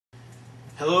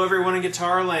Hello everyone in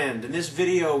Guitar Land. In this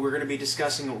video we're going to be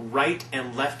discussing right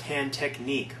and left hand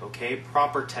technique, okay?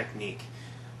 Proper technique.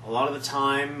 A lot of the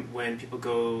time when people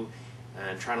go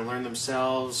and try to learn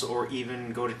themselves or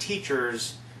even go to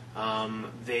teachers,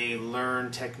 they learn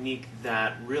technique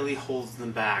that really holds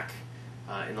them back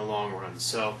in the long run.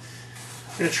 So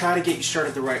I'm going to try to get you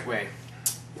started the right way.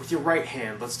 With your right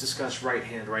hand, let's discuss right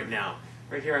hand right now.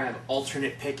 Right here I have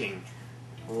alternate picking.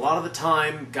 A lot of the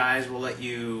time, guys will let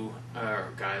you,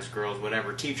 guys, girls,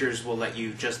 whatever, teachers will let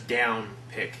you just down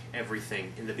pick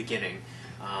everything in the beginning,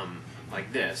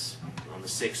 like this, on the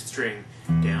 6th string,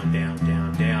 down, down,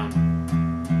 down,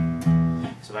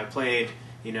 down. So if I played,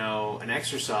 you know, an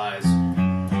exercise,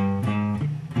 I'm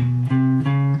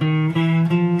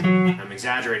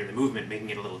exaggerating the movement,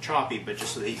 making it a little choppy, but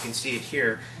just so that you can see it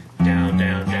here, down,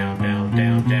 down, down, down,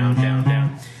 down, down, down,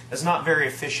 down. That's not very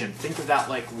efficient. Think of that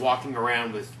like walking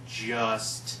around with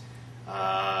just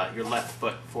your left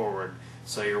foot forward.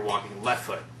 So you're walking left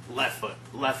foot, left foot,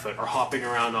 left foot, or hopping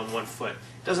around on one foot.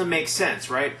 Doesn't make sense,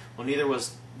 right? Well, neither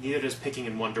does picking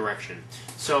in one direction.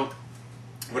 So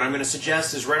what I'm going to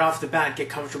suggest is right off the bat, get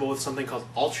comfortable with something called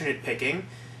alternate picking.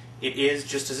 It is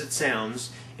just as it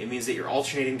sounds. It means that you're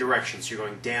alternating directions. You're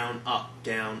going down, up,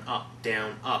 down, up,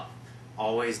 down, up.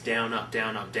 Always down, up,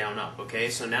 down, up, down, up. Okay,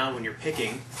 so now when you're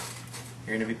picking,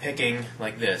 you're going to be picking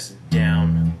like this: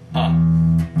 down, up,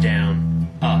 down,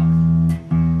 up.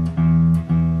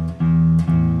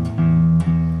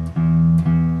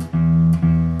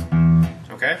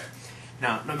 Okay?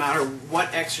 Now, no matter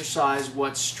what exercise,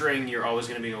 what string, you're always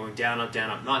going to be going down, up, down,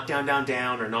 up. Not down, down,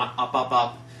 down, or not up, up,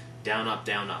 up, down,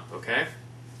 up, okay?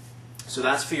 So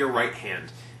that's for your right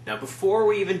hand. Now before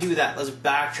we even do that, let's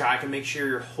backtrack and make sure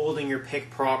you're holding your pick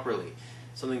properly.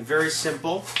 Something very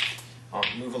simple. I'll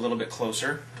move a little bit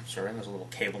closer. Sorry, there's a little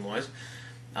cable noise.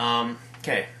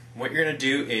 Okay, what you're going to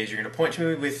do is you're going to point to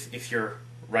me with, if you're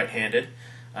right-handed,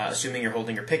 assuming you're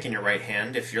holding your pick in your right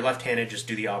hand. If you're left-handed, just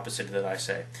do the opposite that I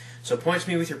say. So point to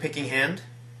me with your picking hand,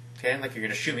 okay, like you're going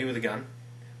to shoot me with a gun,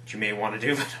 which you may want to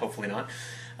do, but hopefully not.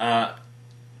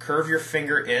 Curve your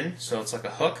finger in, so it's like a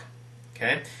hook,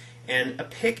 okay? And a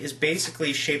pick is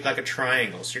basically shaped like a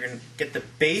triangle. So you're going to get the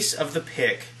base of the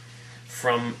pick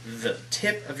from the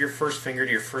tip of your first finger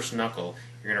to your first knuckle.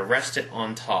 You're going to rest it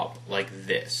on top like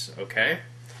this, okay?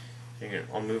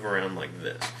 I'll move around like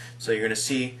this. So you're going to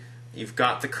see you've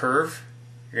got the curve.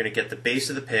 You're going to get the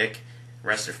base of the pick,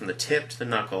 rest it from the tip to the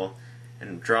knuckle,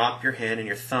 and drop your hand and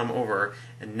your thumb over.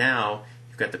 And now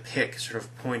you've got the pick sort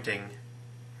of pointing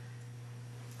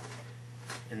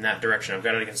in that direction. I've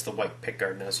got it against the white pick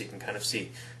guard now so you can kind of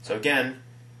see. So again,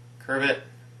 curve it,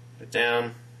 put it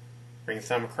down, bring your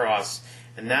thumb across,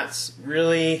 and that's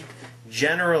really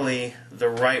generally the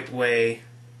right way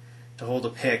to hold a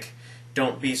pick.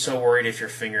 Don't be so worried if your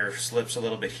finger slips a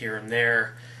little bit here and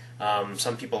there.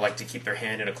 Some people like to keep their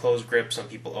hand in a closed grip, some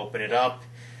people open it up.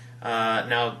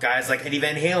 Now guys like Eddie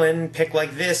Van Halen pick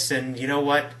like this, and you know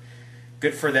what?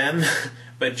 Good for them,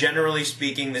 but generally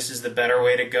speaking this is the better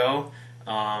way to go.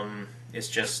 It's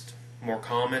just more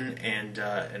common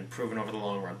and proven over the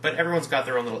long run. But everyone's got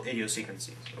their own little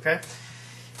idiosyncrasies, okay?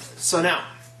 So now,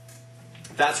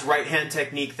 that's right hand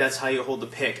technique, that's how you hold the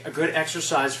pick. A good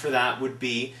exercise for that would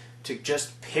be to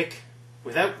just pick,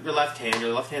 without your left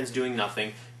hand's doing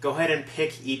nothing, go ahead and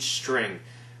pick each string.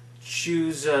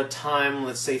 Choose a time,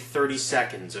 let's say 30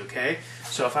 seconds, okay?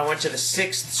 So if I went to the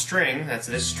 6th string, that's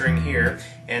this string here,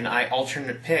 and I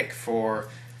alternate pick for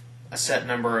a set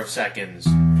number of seconds.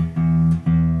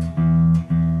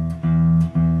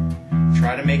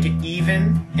 Try to make it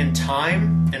even in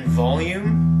time and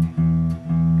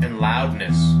volume and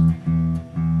loudness.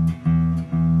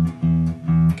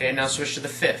 Okay, now switch to the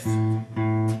 5th.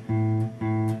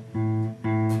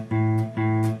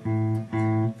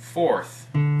 4th.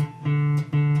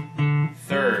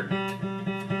 3rd.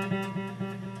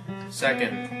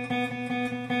 2nd.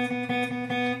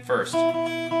 1st.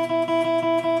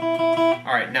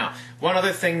 Alright, now, one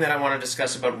other thing that I want to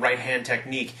discuss about right hand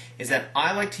technique is that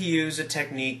I like to use a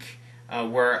technique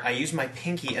where I use my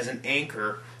pinky as an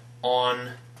anchor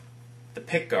on the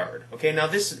pick guard. Okay, now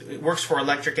this works for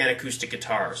electric and acoustic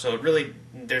guitar, so it really,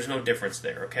 there's no difference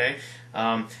there, okay?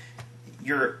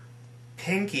 Your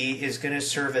pinky is going to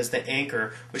serve as the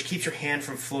anchor, which keeps your hand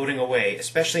from floating away.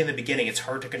 Especially in the beginning, it's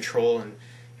hard to control and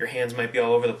your hands might be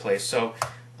all over the place. So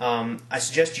I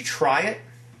suggest you try it.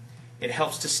 It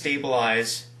helps to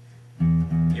stabilize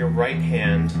your right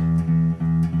hand.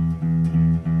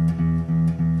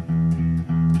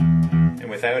 And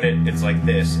without it, it's like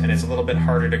this, and it's a little bit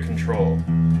harder to control.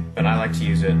 But I like to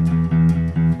use it.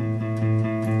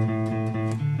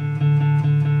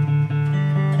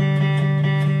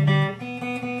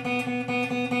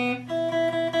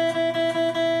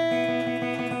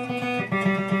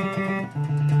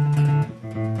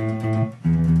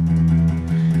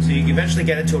 eventually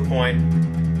get it to a point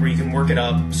where you can work it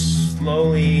up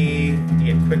slowly,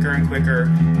 you get quicker and quicker,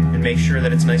 and make sure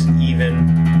that it's nice and even.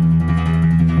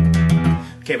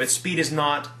 Okay, but speed is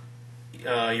not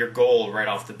your goal right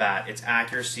off the bat. It's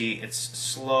accuracy, it's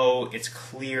slow, it's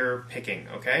clear picking,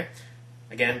 okay?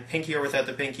 Again, pinky or without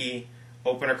the pinky,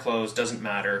 open or closed, doesn't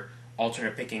matter.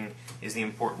 Alternate picking is the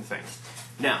important thing.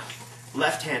 Now,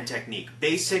 left hand technique.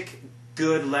 Basic,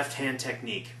 good left hand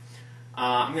technique.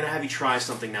 I'm going to have you try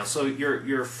something now. So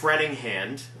your fretting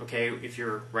hand, okay, if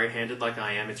you're right-handed like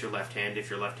I am, it's your left hand. If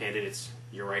you're left-handed, it's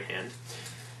your right hand.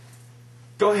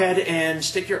 Go ahead and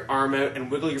stick your arm out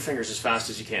and wiggle your fingers as fast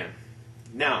as you can.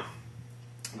 Now,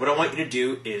 what I want you to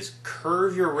do is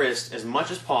curve your wrist as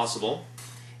much as possible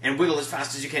and wiggle as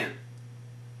fast as you can.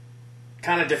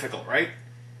 Kind of difficult, right?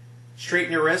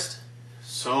 Straighten your wrist,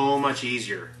 so much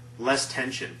easier, less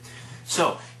tension.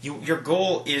 So, your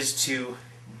goal is to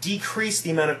decrease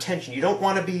the amount of tension. You don't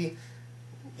want to be,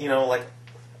 like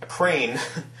a crane.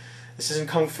 This isn't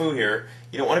kung fu here.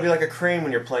 You don't want to be like a crane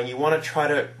when you're playing. You want to try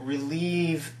to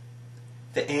relieve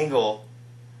the angle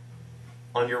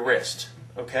on your wrist,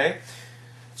 okay?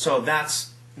 So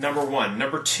that's number one.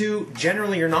 Number two,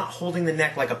 generally you're not holding the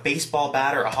neck like a baseball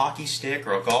bat or a hockey stick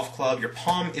or a golf club. Your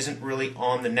palm isn't really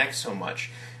on the neck so much.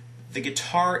 The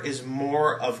guitar is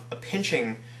more of a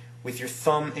pinching with your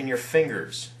thumb and your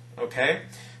fingers, okay?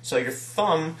 So your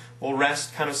thumb will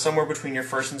rest kind of somewhere between your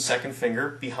first and second finger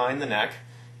behind the neck,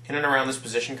 in and around this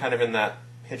position, kind of in that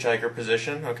hitchhiker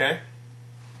position, okay?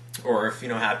 Or if,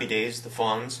 Happy Days, the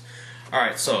Fonz.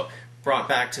 Alright, so brought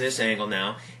back to this angle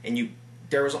now, and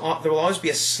there will always be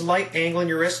a slight angle in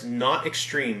your wrist, not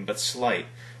extreme, but slight.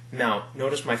 Now,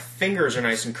 notice my fingers are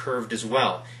nice and curved as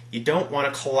well. You don't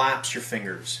want to collapse your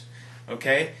fingers,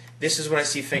 okay? This is what I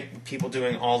see people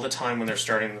doing all the time when they're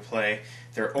starting to play.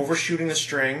 They're overshooting the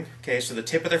string, okay, so the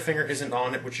tip of their finger isn't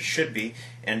on it, which it should be,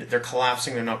 and they're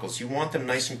collapsing their knuckles. You want them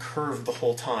nice and curved the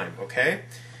whole time, okay?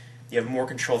 You have more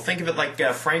control. Think of it like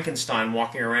Frankenstein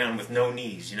walking around with no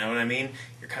knees, you know what I mean?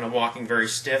 You're kind of walking very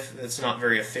stiff. It's not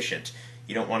very efficient.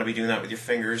 You don't want to be doing that with your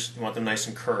fingers. You want them nice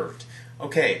and curved.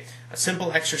 Okay, a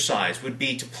simple exercise would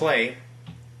be to play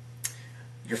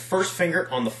your first finger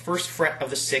on the first fret of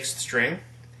the 6th string,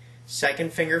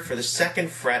 second finger for the 2nd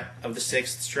fret of the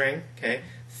 6th string, okay?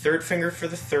 Third finger for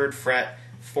the 3rd fret,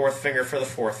 fourth finger for the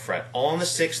 4th fret, all on the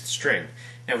 6th string.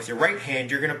 Now with your right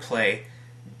hand, you're going to play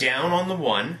down on the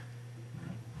 1,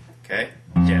 okay?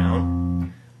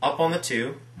 Down, up on the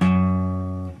 2,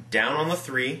 down on the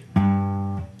 3,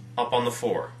 up on the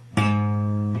 4.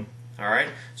 Alright,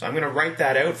 so I'm going to write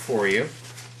that out for you,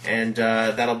 and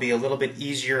that'll be a little bit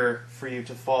easier for you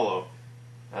to follow.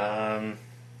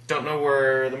 Don't know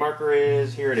where the marker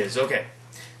is. Here it is. Okay.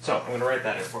 So I'm going to write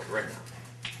that in for you right now.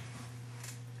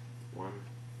 1,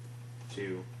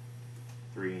 2,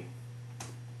 3,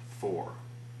 4.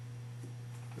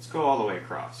 Let's go all the way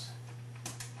across.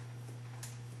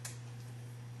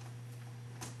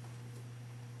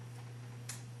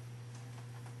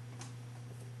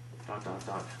 Dot, dot,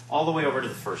 dot. All the way over to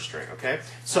the first string, okay?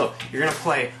 So you're going to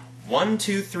play 1,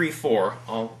 2, 3, 4.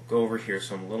 I'll go over here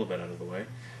so I'm a little bit out of the way.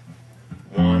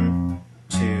 1,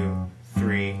 2,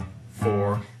 3,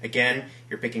 4. Again,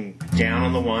 you're picking down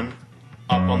on the 1,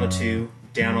 up on the 2,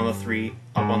 down on the 3,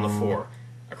 up on the 4.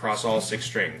 Across all 6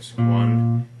 strings.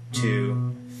 1,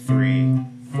 2, 3,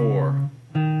 4.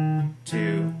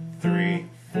 2, 3,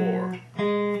 4.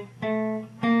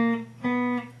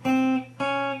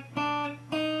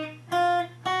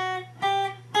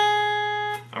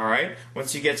 Alright,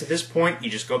 once you get to this point, you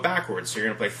just go backwards. So you're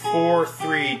going to play 4,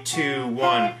 3, 2,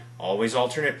 1. Always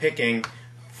alternate picking.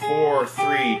 4,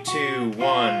 3, 2,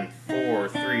 1. 4,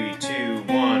 3, 2,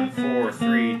 1. 4,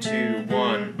 3, 2,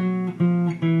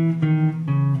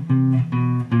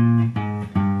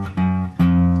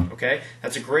 1. Okay,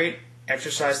 that's a great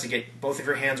exercise to get both of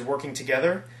your hands working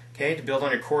together. Okay, to build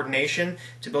on your coordination,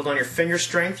 to build on your finger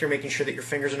strength. You're making sure that your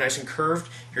fingers are nice and curved.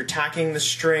 You're attacking the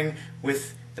string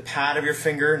with the pad of your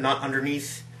finger, not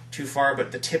underneath too far,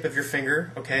 but the tip of your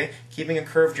finger, okay? Keeping it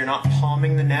curved, you're not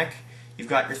palming the neck. You've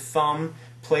got your thumb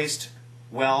placed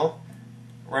well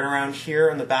right around here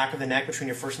on the back of the neck between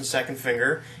your first and second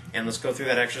finger. And let's go through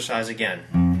that exercise again.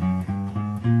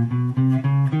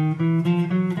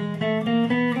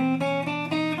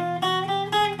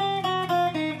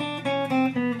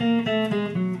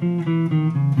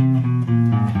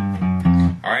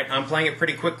 I'm playing it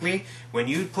pretty quickly. When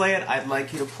you play it, I'd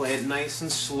like you to play it nice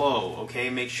and slow, okay?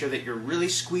 Make sure that you're really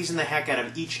squeezing the heck out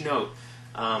of each note.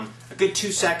 A good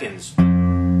 2 seconds.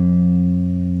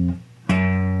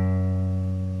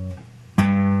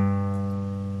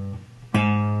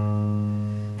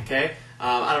 Okay?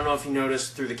 I don't know know if you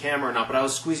noticed through the camera or not, but I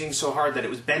was squeezing so hard that it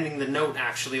was bending the note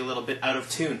actually a little bit out of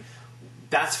tune.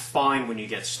 That's fine when you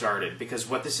get started, because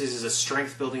what this is a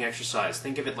strength building exercise.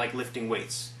 Think of it like lifting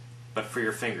weights, but for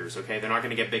your fingers, okay? They're not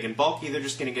going to get big and bulky, they're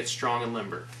just going to get strong and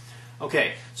limber.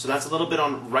 Okay, so that's a little bit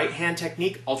on right hand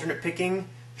technique, alternate picking.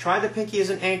 Try the pinky as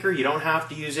an anchor, you don't have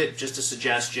to use it, just a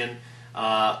suggestion.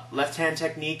 Left hand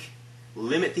technique,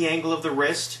 limit the angle of the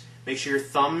wrist. Make sure your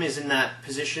thumb is in that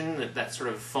position, that sort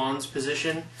of Fonz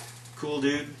position. Cool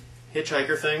dude,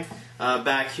 hitchhiker thing.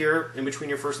 Back here, in between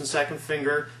your first and second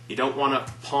finger. You don't want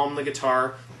to palm the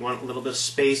guitar. You want a little bit of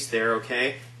space there,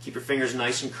 okay? Keep your fingers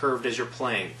nice and curved as you're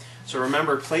playing. So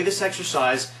remember, play this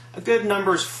exercise. A good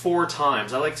number is 4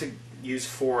 times. I like to use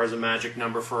 4 as a magic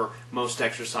number for most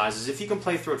exercises. If you can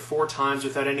play through it 4 times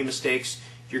without any mistakes,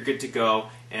 you're good to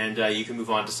go, and you can move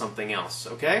on to something else,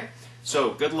 okay?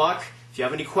 So, good luck. If you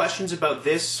have any questions about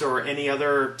this or any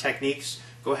other techniques,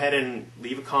 go ahead and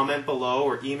leave a comment below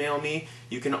or email me.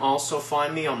 You can also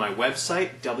find me on my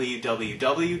website,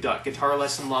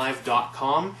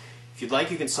 www.guitarlessonlive.com. If you'd like,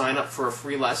 you can sign up for a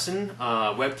free lesson,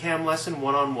 webcam lesson,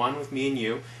 one-on-one with me and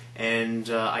you, and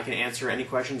I can answer any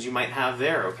questions you might have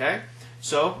there, okay?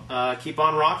 So, keep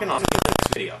on rocking. I'll see you in the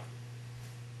next video.